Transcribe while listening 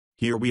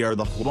Here we are.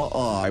 The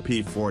Huawei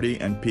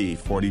P40 and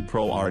P40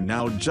 Pro are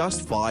now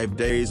just 5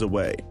 days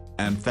away,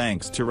 and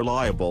thanks to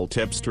reliable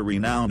tips we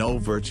now know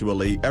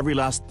virtually every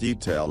last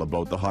detail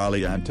about the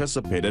highly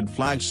anticipated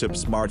flagship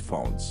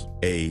smartphones.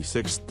 A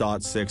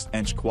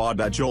 6.6-inch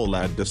Quad-Edge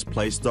OLED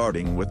display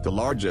starting with the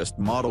largest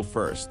model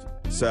first,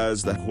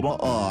 says the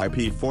Huawei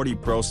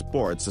P40 Pro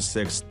sports a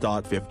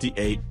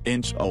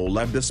 6.58-inch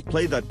OLED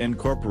display that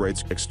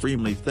incorporates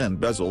extremely thin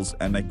bezels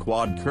and a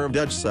quad curved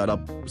edge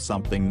setup,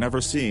 something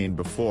never seen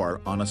before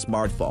on a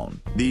smartphone.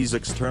 These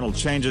external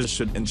changes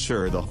should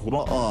ensure the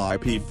Huawei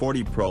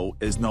P40 Pro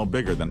is no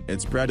bigger than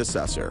its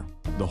predecessor,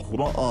 the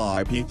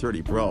Huawei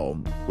P30 Pro,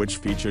 which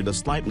featured a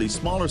slightly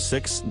smaller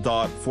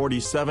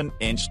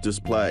 6.47-inch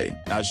display,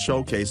 as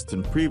showcased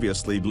in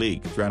previously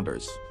leaked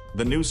renders.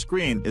 The new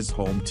screen is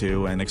home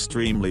to an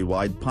extremely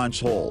wide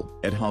punch hole.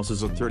 It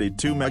houses a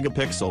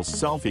 32-megapixel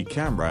selfie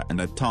camera and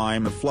a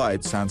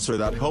time-of-flight sensor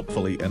that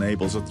hopefully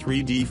enables a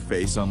 3D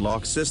face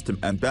unlock system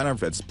and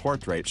benefits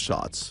portrait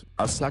shots.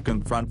 A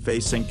second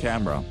front-facing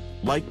camera,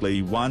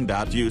 likely one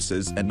that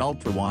uses an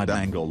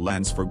ultra-wide-angle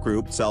lens for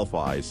group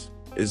selfies,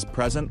 is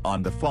present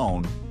on the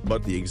phone,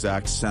 but the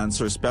exact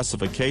sensor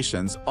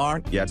specifications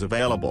aren't yet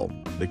available.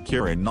 The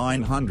Kirin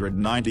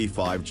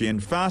 995G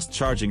and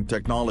fast-charging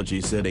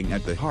technology sitting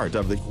at the heart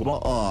of the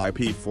Huawei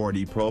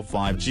P40 Pro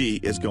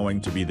 5G is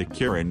going to be the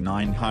Kirin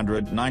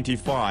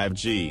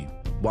 995G.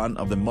 One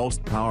of the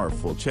most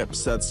powerful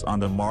chipsets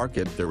on the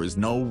market. There is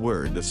no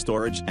word the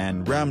storage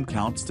and RAM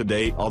counts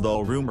today,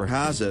 although rumor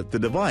has it the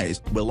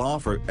device will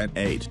offer an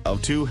 8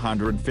 of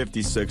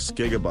 256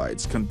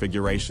 GB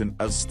configuration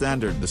as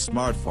standard. The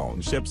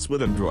smartphone ships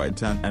with Android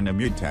 10 and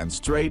EMUI 10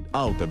 straight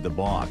out of the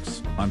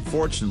box.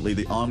 Unfortunately,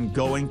 the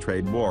ongoing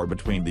trade war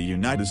between the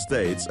United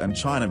States and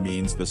China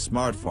means the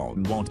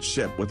smartphone won't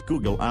ship with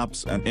Google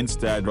Apps and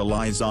instead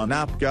relies on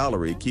App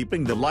Gallery,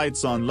 keeping the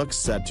lights on. Looks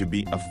set to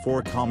be a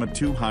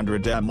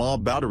 4,200 mAh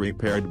battery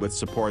paired with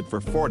support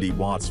for 40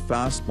 watts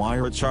fast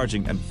wireless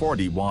charging and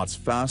 40 watts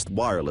fast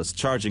wireless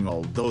charging,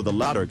 although the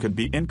latter could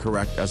be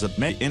incorrect as it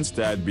may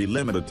instead be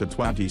limited to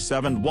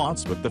 27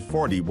 watts with the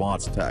 40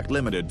 watts tech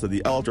limited to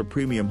the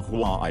ultra-premium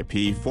Huawei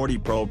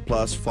P40 Pro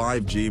Plus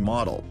 5G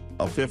model,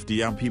 a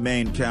 50MP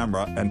main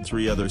camera and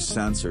 3 other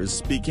sensors.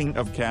 Speaking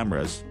of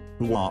cameras,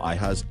 Huawei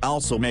has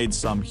also made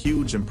some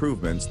huge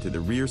improvements to the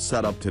rear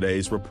setup.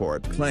 Today's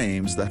report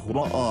claims the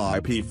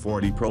Huawei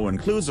P40 Pro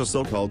includes a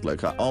so-called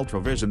Leica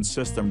ultravision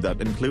system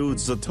that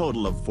includes a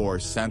total of 4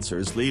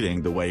 sensors.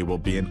 Leading the way will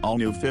be an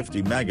all-new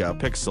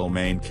 50-megapixel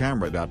main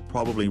camera that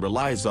probably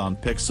relies on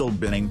pixel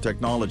binning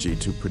technology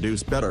to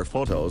produce better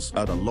photos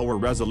at a lower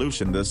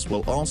resolution. This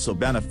will also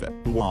benefit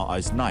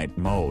Huawei's night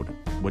mode,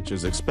 which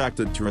is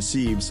expected to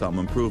receive some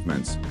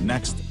improvements.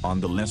 Next on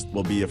the list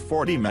will be a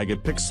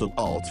 40-megapixel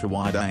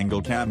ultra-wide-angle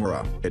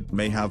camera. It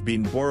may have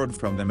been borrowed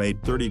from the Mate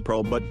 30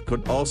 Pro but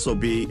could also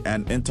be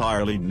an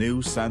entirely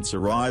new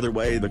sensor. Either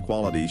way, the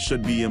quality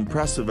should be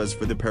impressive. As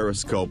for the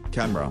periscope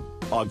camera,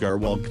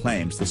 Agarwal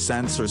claims the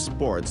sensor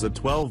sports a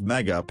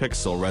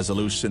 12-megapixel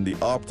resolution. The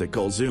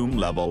optical zoom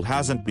level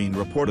hasn't been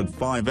reported.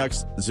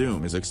 5x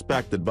zoom is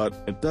expected, but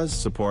it does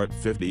support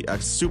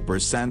 50x super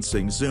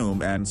sensing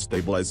zoom and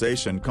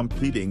stabilization.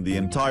 Completing the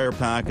entire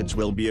package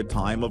will be a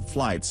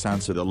time-of-flight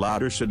sensor. The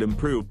latter should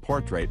improve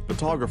portrait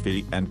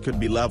photography and could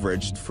be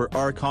leveraged for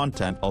our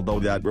content, although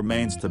that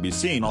remains to be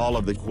seen. All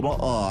of the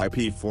Huawei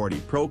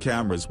P40 Pro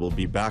cameras will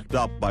be backed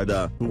up by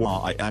the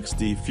Huawei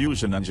XD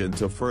Fusion engine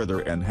to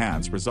further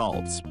enhance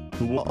results.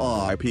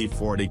 Huawei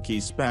P40 key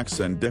specs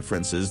and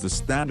differences. The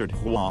standard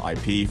Huawei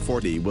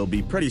P40 will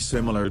be pretty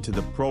similar to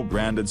the Pro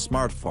branded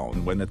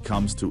smartphone when it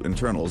comes to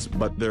internals,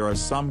 but there are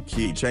some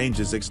key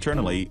changes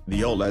externally.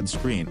 The OLED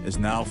screen is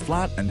now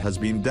flat and has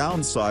been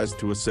downsized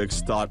to a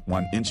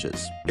 6.1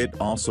 inches. It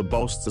also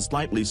boasts a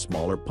slightly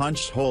smaller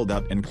punch hole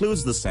that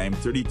includes the same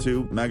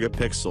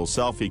 32-megapixel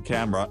selfie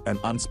camera and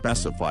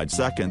unspecified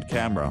second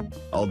camera,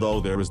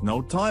 although there is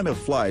no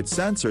time-of-flight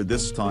sensor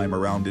this time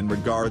around. In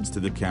regards to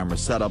the camera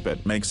setup,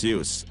 it makes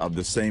use of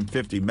the same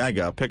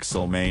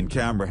 50-megapixel main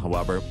camera.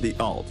 However, the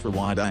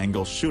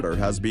ultra-wide-angle shooter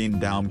has been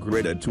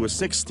downgraded to a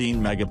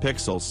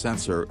 16-megapixel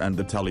sensor and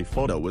the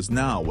telephoto is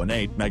now an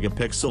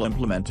 8-megapixel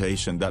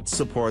implementation that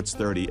supports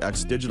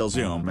 30x digital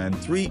zoom and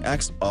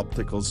 3x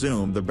optical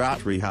zoom. The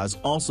battery has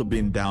also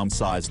been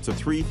downsized to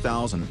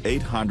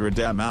 3,800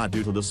 mAh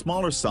due to the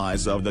smaller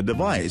size of the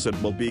device. It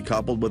will be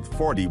coupled with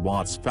 40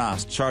 watts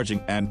fast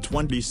charging and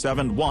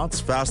 27 watts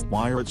fast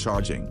wireless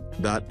charging.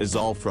 That is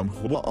all from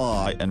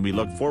Huawei, and we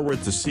look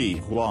forward to see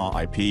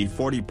Huawei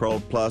P40 Pro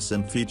Plus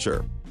in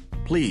future.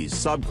 Please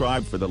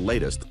subscribe for the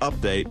latest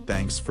update.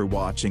 Thanks for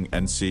watching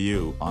and see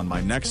you on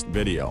my next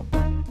video.